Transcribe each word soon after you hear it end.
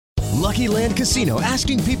Lucky Land Casino,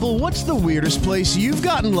 asking people, what's the weirdest place you've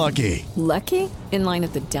gotten lucky? Lucky? In line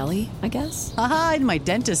at the deli, I guess? Aha, in my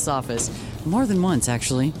dentist's office. More than once,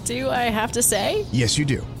 actually. Do I have to say? Yes, you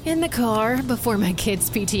do. In the car before my kids'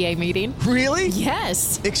 PTA meeting. Really?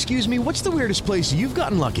 Yes. Excuse me, what's the weirdest place you've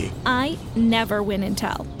gotten lucky? I never win and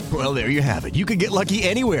tell. Well, there you have it. You can get lucky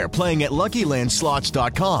anywhere, playing at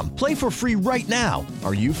LuckyLandSlots.com. Play for free right now.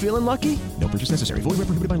 Are you feeling lucky? No purchase necessary. Void where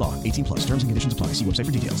prohibited by law. 18 plus. Terms and conditions apply. See website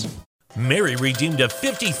for details. Mary redeemed a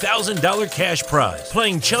 $50,000 cash prize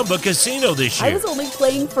playing Chumba Casino this year. I was only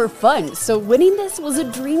playing for fun, so winning this was a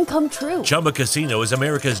dream come true. Chumba Casino is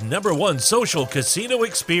America's #1 social casino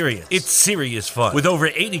experience. It's serious fun. With over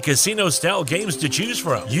 80 casino-style games to choose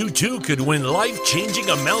from, you too could win life-changing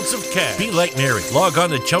amounts of cash. Be like Mary. Log on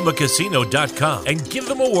to ChumbaCasino.com and give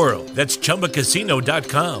them a whirl. That's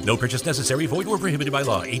ChumbaCasino.com. No purchase necessary. Void where prohibited by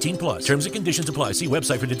law. 18 plus. Terms and conditions apply. See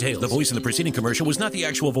website for details. The voice in the preceding commercial was not the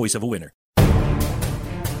actual voice of a winner.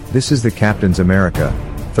 This is the Captain's America,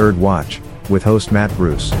 Third Watch, with host Matt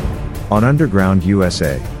Bruce. On Underground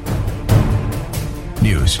USA.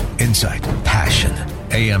 News, insight, passion.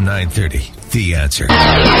 AM 930, The Answer.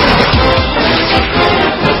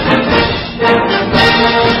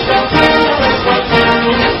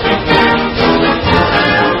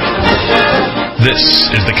 This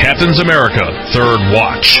is the Captain's America Third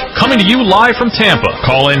Watch. Coming to you live from Tampa.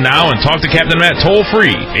 Call in now and talk to Captain Matt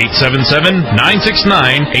toll-free,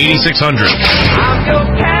 877-969-8600. I'm your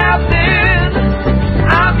captain.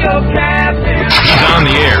 I'm your captain. He's on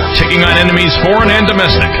the air, taking on enemies foreign and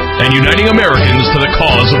domestic, and uniting Americans to the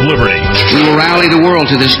cause of liberty. We will rally the world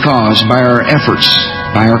to this cause by our efforts,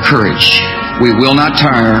 by our courage. We will not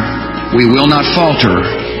tire, we will not falter,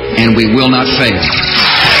 and we will not fail.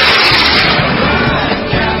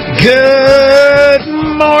 Good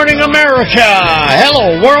morning, America.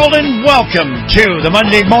 Hello, world, and welcome to the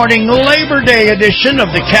Monday morning Labor Day edition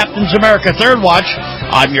of the Captain's America Third Watch.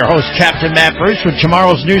 I'm your host, Captain Matt Bruce, with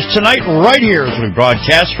tomorrow's news tonight right here as we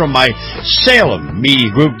broadcast from my Salem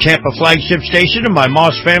Media Group Tampa flagship station and my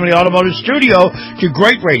Moss Family Automotive Studio to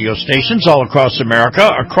great radio stations all across America,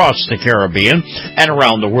 across the Caribbean, and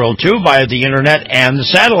around the world, too, via the Internet and the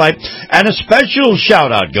satellite. And a special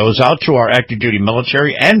shout-out goes out to our active-duty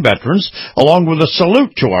military and veterans, along with a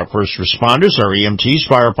salute to our first responders, our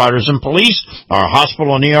EMTs, firefighters, and police, our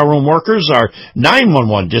hospital and ER room workers, our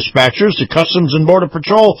 911 dispatchers, the Customs and Border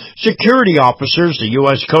Patrol security officers, the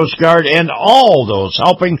U.S. Coast Guard, and all those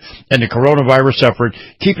helping in the coronavirus effort,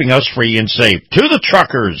 keeping us free and safe. To the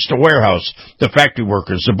truckers, the warehouse, the factory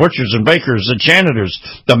workers, the butchers and bakers, the janitors,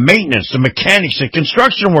 the maintenance, the mechanics, the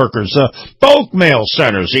construction workers, the bulk mail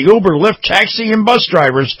centers, the Uber, Lyft, taxi, and bus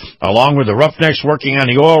drivers, along with the roughnecks working on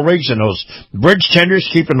the oil rigs and those bridge tenders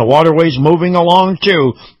keeping the waterways moving along,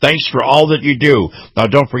 too. Thanks for all that you do. Now,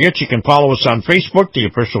 don't forget, you can follow us on Facebook, the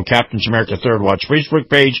official Captain's America Third Watch Facebook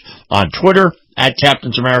page, on Twitter, at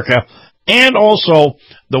Captain's America, and also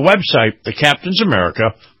the website, the Captain's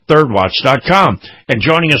America thirdwatch.com. And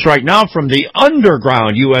joining us right now from the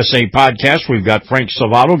Underground USA podcast, we've got Frank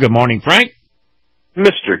Salvato. Good morning, Frank.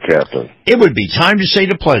 Mr. Captain. It would be time to say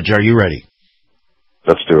the pledge. Are you ready?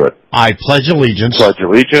 Let's do it. I pledge allegiance to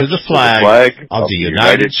the flag of the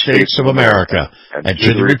United States of America and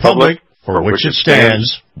to the republic for which it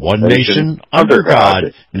stands, one nation, under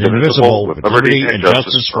God, indivisible, with liberty and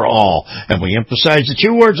justice for all. And we emphasize the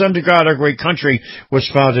two words, under God, our great country was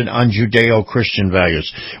founded on Judeo-Christian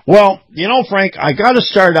values. Well, you know, Frank, I got to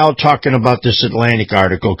start out talking about this Atlantic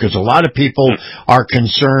article because a lot of people are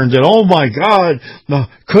concerned that, oh, my God,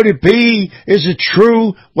 could it be? Is it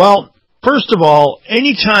true? Well, first of all,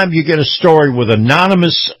 anytime you get a story with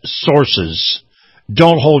anonymous sources,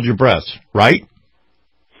 don't hold your breath, right?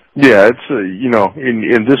 Yeah, it's,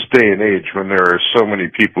 in this day and age when there are so many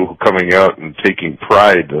people coming out and taking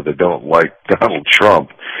pride that they don't like Donald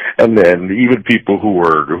Trump, and then even people who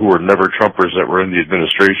were never Trumpers that were in the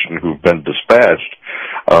administration who've been dispatched,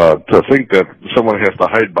 to think that someone has to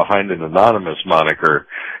hide behind an anonymous moniker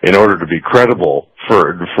in order to be credible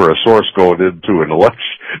for a source going into an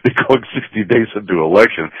election, going 60 days into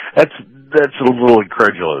election, that's a little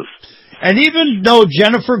incredulous. And even though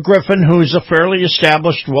Jennifer Griffin, who is a fairly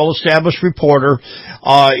established, well-established reporter,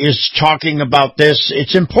 is talking about this,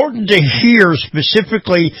 it's important to hear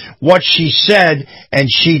specifically what she said, and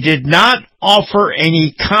she did not offer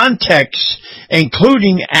any context,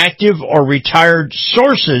 including active or retired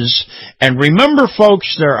sources. And remember,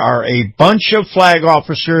 folks, there are a bunch of flag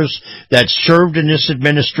officers that served in this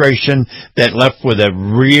administration that left with a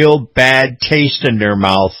real bad taste in their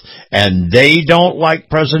mouth, and they don't like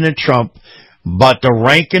President Trump. But the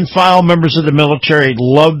rank and file members of the military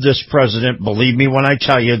love this president. Believe me when I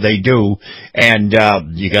tell you, they do. And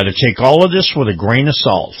you got to take all of this with a grain of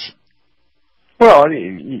salt. Well,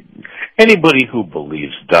 anybody who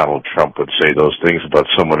believes Donald Trump would say those things about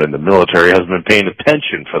someone in the military hasn't been paying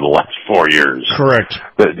attention for the last 4 years. Correct.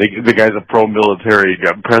 The guy's a pro-military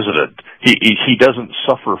president. He doesn't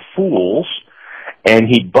suffer fools, and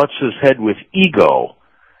he butts his head with ego.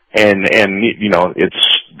 And you know,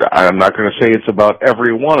 I'm not going to say it's about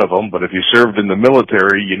every one of them, but if you served in the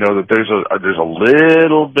military, you know that there's a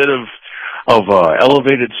little bit of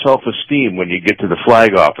elevated self-esteem when you get to the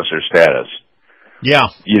flag officer status. Yeah.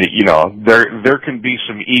 You know, there can be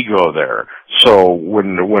some ego there. So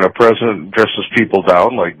when a president dresses people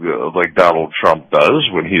down like Donald Trump does,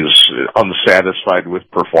 when he's unsatisfied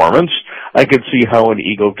with performance, I can see how an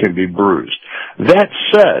ego can be bruised. That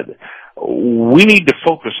said, we need to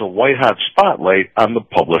focus a white-hot spotlight on the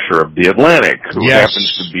publisher of The Atlantic, who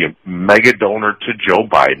happens to be a mega donor to Joe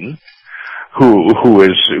Biden,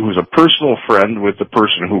 who's a personal friend with the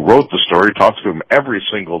person who wrote the story, talks to him every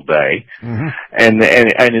single day, and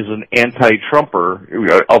is an anti-Trumper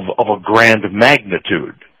of a grand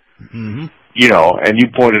magnitude. You know, and you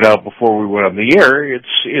pointed out before we went on the air,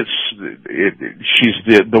 she's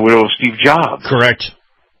the widow of Steve Jobs. Correct.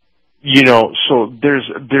 You know, so there's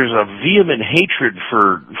a vehement hatred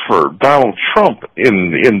for Donald Trump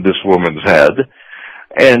in this woman's head,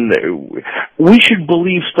 and we should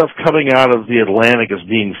believe stuff coming out of the Atlantic as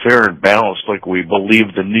being fair and balanced, like we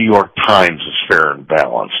believe the New York Times is fair and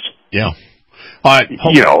balanced. Yeah. All right.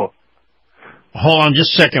 Hold on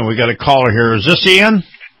just a second. We got a caller here. Is this Ian?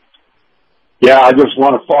 Yeah, I just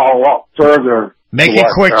want to follow up further. Make it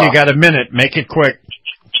quick. You got a minute. Make it quick.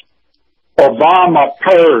 Obama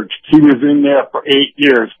purged. He was in there for 8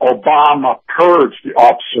 years. Obama purged the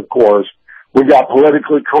officer corps. We got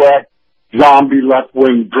politically correct zombie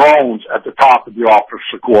left-wing drones at the top of the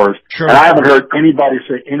officer corps. Sure. And I haven't heard anybody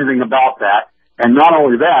say anything about that. And not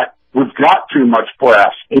only that, we've got too much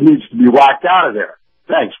press. It needs to be whacked out of there.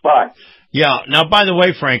 Thanks. Bye. Yeah. Now, by the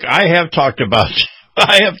way, Frank, I have talked about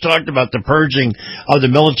the purging of the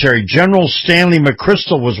military. General Stanley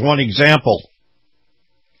McChrystal was one example.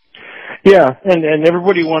 Yeah, and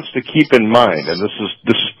everybody wants to keep in mind, and this is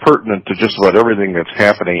pertinent to just about everything that's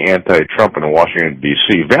happening anti-Trump in Washington,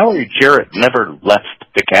 D.C. Valerie Jarrett never left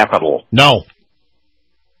the Capitol. No.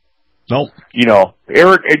 Nope. You know,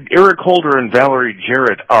 Eric Holder and Valerie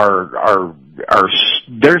Jarrett are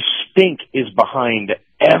their stink is behind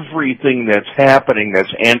everything that's happening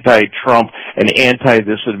that's anti-Trump and anti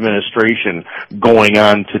this administration going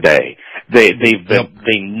on today. They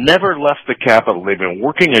never left the Capitol. They've been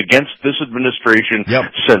working against this administration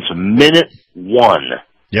since minute one.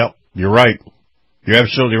 Yep, you're right. You're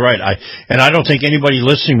absolutely right. I don't think anybody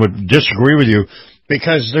listening would disagree with you,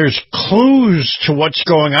 because there's clues to what's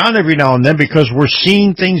going on every now and then, because we're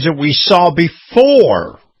seeing things that we saw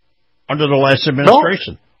before under the last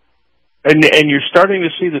administration. No. And you're starting to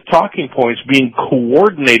see the talking points being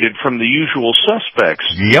coordinated from the usual suspects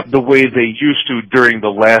the way they used to during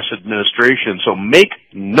the last administration. So make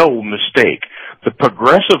no mistake, the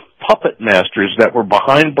progressive puppet masters that were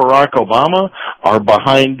behind Barack Obama are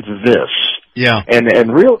behind this. Yeah.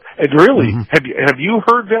 And really, have you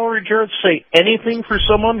heard Valerie Jarrett say anything for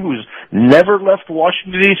someone who's never left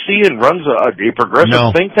Washington, D.C. and runs a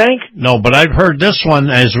progressive think tank? No, but I've heard this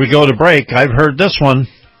one as we go to break. I've heard this one.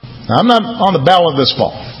 I'm not on the ballot this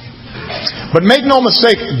fall. But make no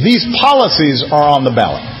mistake, these policies are on the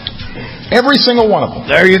ballot. Every single one of them.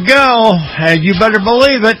 There you go. And you better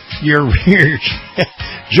believe it.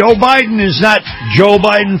 Joe Biden is not Joe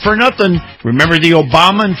Biden for nothing. Remember the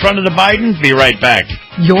Obama in front of the Biden? Be right back.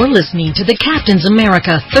 You're listening to the Captain's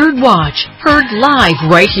America Third Watch, heard live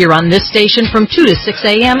right here on this station from 2 to 6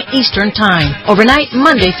 a.m. Eastern Time, overnight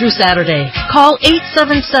Monday through Saturday. Call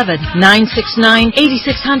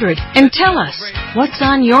 877-969-8600 and tell us what's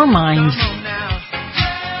on your mind.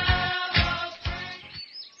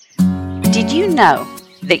 Did you know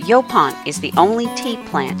that Yaupon is the only tea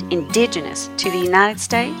plant indigenous to the United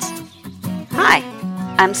States? Hi,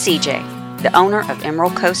 I'm CJ, the owner of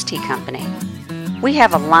Emerald Coast Tea Company. We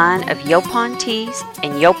have a line of Yaupon teas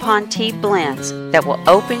and Yaupon tea blends that will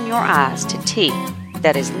open your eyes to tea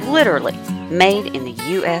that is literally made in the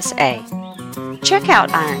USA. Check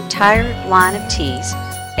out our entire line of teas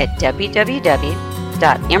at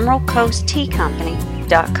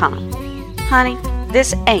www.emeraldcoastteacompany.com. Honey,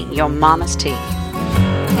 this ain't your mama's tea.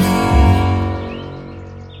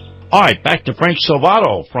 All right, back to Frank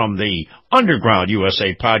Salvato from the Underground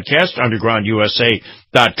USA podcast,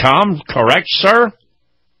 undergroundusa.com. Correct, sir?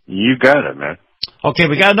 You got it, man. Okay,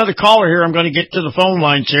 we got another caller here. I'm going to get to the phone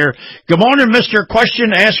lines here. Good morning, Mr.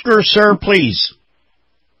 Question Asker, sir, please.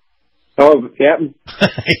 Oh, Captain?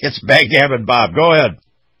 It's Backgammon Bob. Go ahead.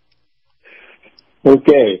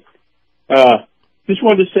 Okay. Just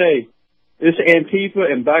wanted to say, this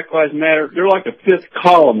Antifa and Black Lives Matter, they're like a fifth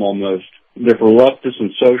column almost. They're for leftists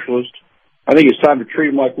and socialists. I think it's time to treat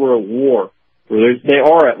them like we're at war. They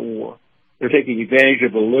are at war. They're taking advantage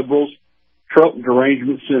of the liberals' Trump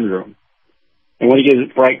derangement syndrome. I want to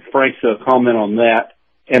give Frank's comment on that.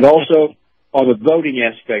 And also, on the voting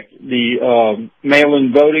aspect, the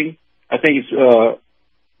mail-in voting, I think it's,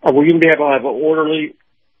 are we going to have an orderly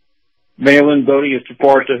mail-in voting as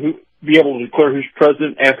far as to be able to declare who's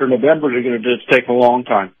president after November? They're going to just take a long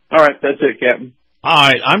time. All right, that's it, Captain. All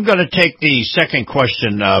right, I'm going to take the second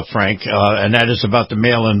question, Frank, and that is about the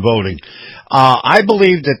mail-in voting. I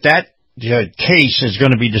believe that case is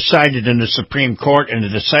going to be decided in the Supreme Court, and the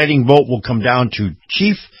deciding vote will come down to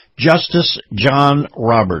Chief Justice John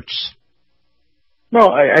Roberts. No,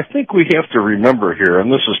 I think we have to remember here,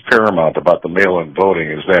 and this is paramount about the mail-in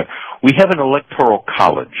voting, is that we have an electoral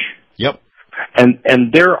college. Yep.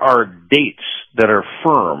 And there are dates that are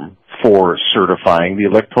firm for certifying the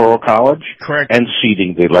electoral college. Correct. And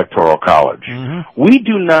seating the electoral college. Mm-hmm. We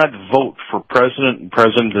do not vote for president and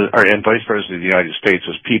vice president of the United States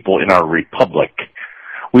as people in our republic.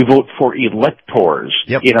 We vote for electors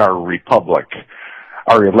in our republic.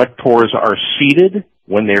 Our electors are seated.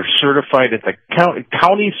 When they're certified at the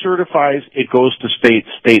county certifies, it goes to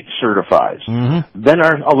state certifies. Mm-hmm. Then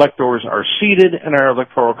our electors are seated, and our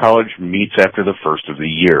electoral college meets after the first of the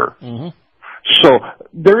year. Mm-hmm. So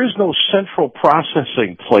there is no central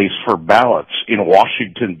processing place for ballots in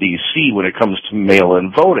Washington, D.C. when it comes to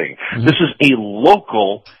mail-in voting. Mm-hmm. This is a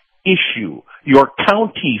local issue. Your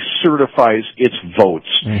county certifies its votes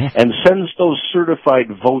and sends those certified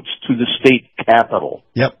votes to the state capitol.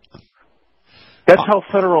 Yep. That's how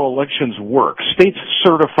federal elections work. States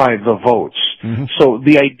certify the votes. So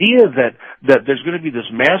the idea that there's going to be this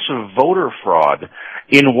massive voter fraud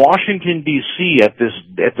in Washington D.C. at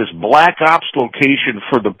this black ops location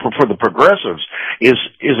for the progressives is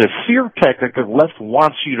a fear tactic that the left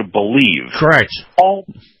wants you to believe. Correct.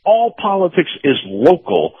 All politics is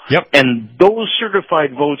local. Yep. And those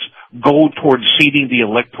certified votes go towards seating the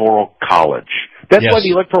electoral college. That's why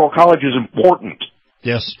the electoral college is important.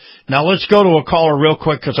 Yes. Now let's go to a caller real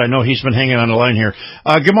quick because I know he's been hanging on the line here.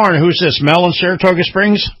 Good morning. Who's this? Mel in Saratoga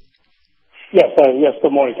Springs? Yes. Good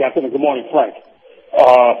morning, Captain, and good morning, Frank.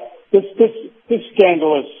 This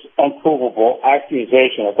scandalous, unprovable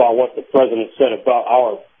accusation about what the president said about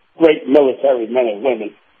our great military men and women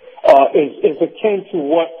is akin to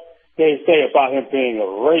what they say about him being a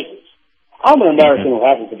racist. I'm an American who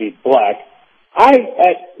happens to be black. At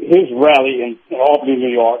his rally in Albany, New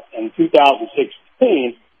York, in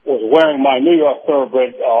 2016, was wearing my New York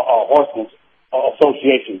Thoroughbred Horsemen's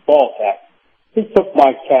Association ball cap. He took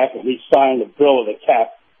my cap and he signed the bill of the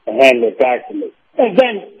cap and handed it back to me. And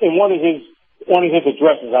then in one of his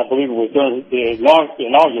addresses, I believe it was during the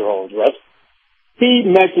inaugural address, he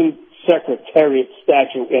mentioned Secretariat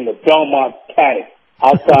statue in the Belmont paddock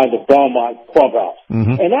outside the Belmont clubhouse.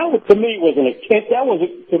 And that was, to me, was a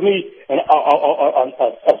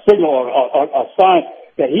signal, a sign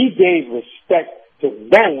that he gave respect to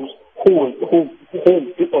those who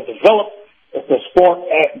developed the sport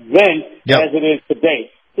then as it is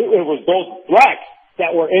today. It was those blacks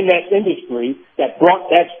that were in that industry that brought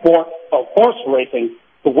that sport of horse racing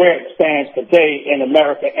to where it stands today in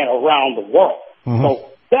America and around the world.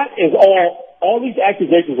 So that is all these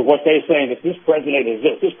accusations of what they're saying, that this president is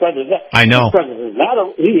this president is that. I know. This president is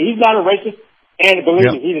he's not a racist, and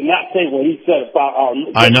believe me, he did not say what he said about our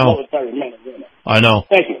military men and women. I know.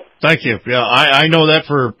 Thank you. Thank you. Yeah, I know that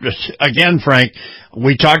again, Frank,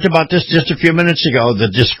 we talked about this just a few minutes ago, the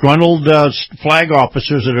disgruntled flag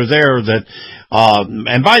officers that are there that,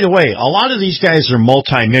 and by the way, a lot of these guys are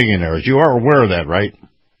multimillionaires. You are aware of that, right?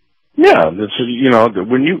 Yeah,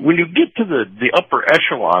 when you get to the upper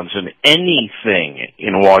echelons in anything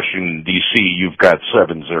in Washington D.C., you've got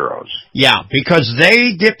 7 zeros. Yeah, because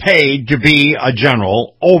they get paid to be a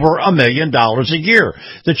general over $1 million a year.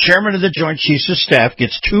 The chairman of the Joint Chiefs of Staff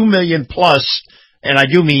gets $2 million plus, and I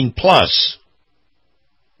do mean plus.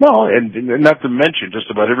 No, and not to mention just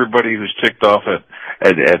about everybody who's ticked off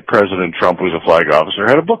at President Trump, who's a flag officer,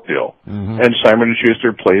 had a book deal. And Simon &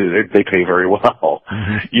 Schuster they pay very well,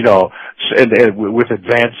 and with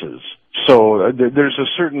advances. So there's a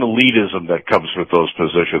certain elitism that comes with those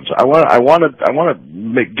positions. I want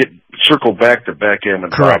to circle back to Backgammon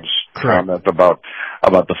Bob's comment about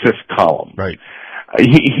the fifth column. Right.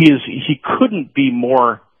 He couldn't be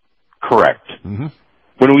more correct. Mm-hmm.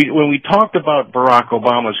 When we talked about Barack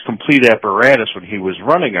Obama's complete apparatus when he was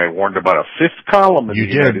running, I warned about a fifth column in the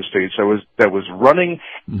United States that was running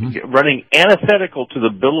antithetical to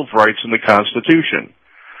the Bill of Rights and the Constitution.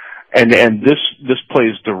 And this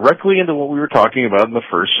plays directly into what we were talking about in the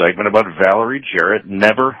first segment about Valerie Jarrett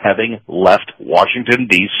never having left Washington,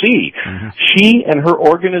 D.C. Mm-hmm. She and her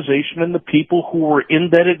organization and the people who were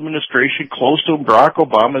in that administration close to Barack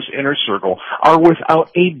Obama's inner circle are without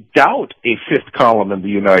a doubt a fifth column in the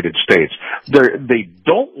United States. They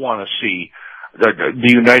don't want to see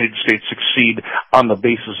the United States succeed on the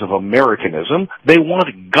basis of Americanism. They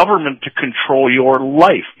want government to control your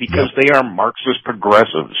life because they are Marxist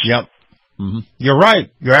progressives. Yep. Mm-hmm. You're right.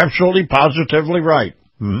 You're absolutely positively right.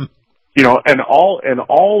 Mm-hmm. You know, and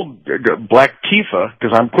all Black Tifa,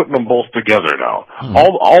 because I'm putting them both together now. Mm-hmm.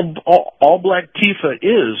 All Black Tifa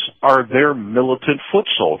are their militant foot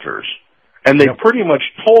soldiers, and they pretty much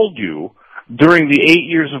told you during the 8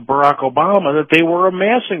 years of Barack Obama that they were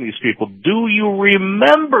amassing these people. Do you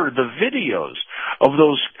remember the videos of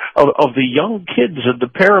those of the young kids in the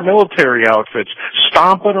paramilitary outfits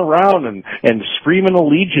stomping around and screaming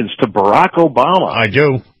allegiance to Barack Obama? I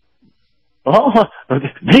do. Oh,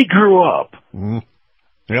 they grew up. Mm-hmm.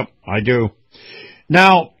 Yep, I do.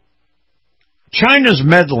 Now, China's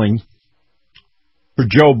meddling for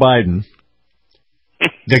Joe Biden.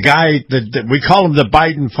 The guy that we call him the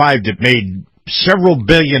Biden Five that made several $1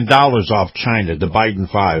 billion off China, the Biden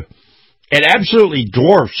Five. It absolutely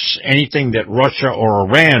dwarfs anything that Russia or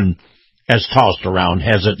Iran has tossed around,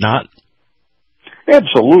 has it not?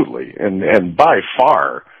 Absolutely. And by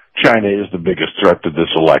far, China is the biggest threat to this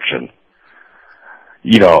election.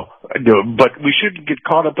 You know, but we shouldn't get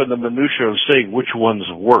caught up in the minutia of saying which one's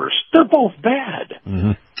worse. They're both bad.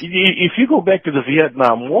 Mm-hmm. If you go back to the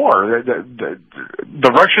Vietnam War, the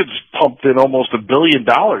Russians pumped in almost $1 billion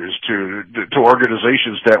to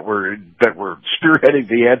organizations that were spearheading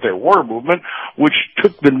the anti-war movement, which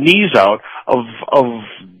took the knees out of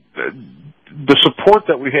the support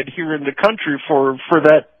that we had here in the country for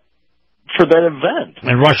that event.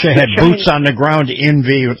 And Russia had boots on the ground in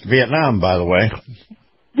Vietnam, by the way.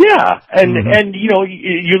 Yeah, and you know,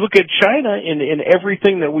 you look at China in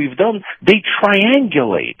everything that we've done, they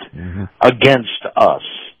triangulate against us.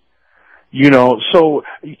 You know, so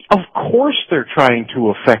of course they're trying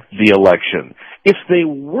to affect the election. If they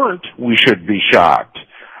weren't, we should be shocked.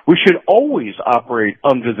 We should always operate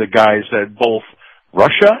under the guise that both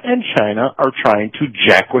Russia and China are trying to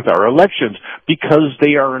jack with our elections because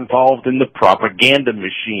they are involved in the propaganda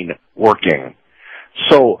machine working.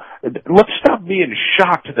 So let's stop being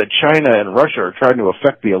shocked that China and Russia are trying to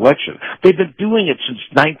affect the election. They've been doing it since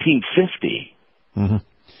 1950. Mm-hmm.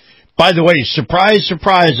 By the way, surprise,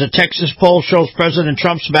 surprise, a Texas poll shows President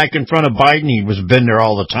Trump's back in front of Biden. He was been there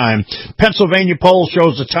all the time. Pennsylvania poll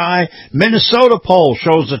shows a tie. Minnesota poll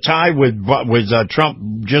shows a tie with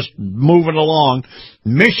Trump just moving along.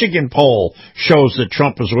 Michigan poll shows that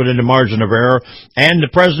Trump is within the margin of error. And the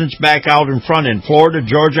president's back out in front in Florida,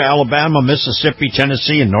 Georgia, Alabama, Mississippi,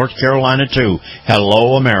 Tennessee, and North Carolina, too.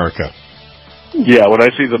 Hello, America. Yeah, when I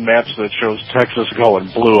see the maps that shows Texas going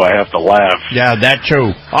blue, I have to laugh. Yeah, that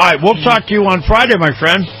too. All right, we'll talk to you on Friday, my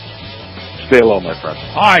friend. Stay low, my friend.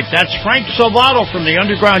 All right, that's Frank Salvato from the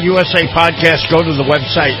Underground USA podcast. Go to the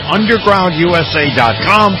website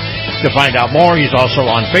undergroundusa.com to find out more. He's also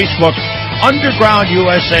on Facebook, Underground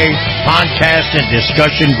USA Podcast and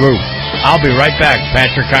Discussion Group. I'll be right back.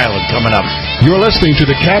 Patrick Island coming up. You're listening to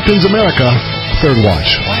the Captain's America Third Watch.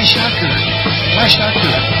 Why shocker? Why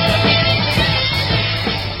shocker?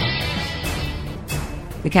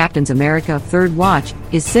 The Captain's America Third Watch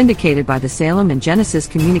is syndicated by the Salem and Genesis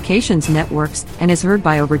Communications Networks and is heard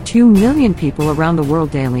by over 2 million people around the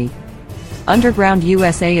world daily. Underground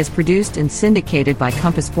USA is produced and syndicated by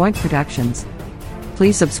Compass Point Productions.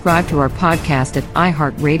 Please subscribe to our podcast at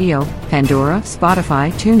iHeartRadio, Pandora,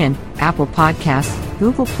 Spotify, TuneIn, Apple Podcasts,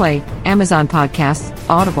 Google Play, Amazon Podcasts,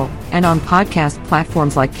 Audible, and on podcast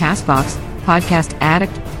platforms like CastBox, Podcast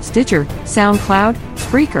Addict, Stitcher, SoundCloud,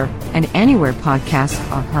 Spreaker, and anywhere podcasts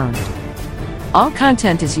are heard. All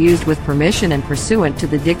content is used with permission and pursuant to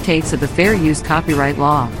the dictates of the Fair Use Copyright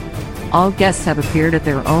Law. All guests have appeared at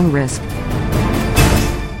their own risk.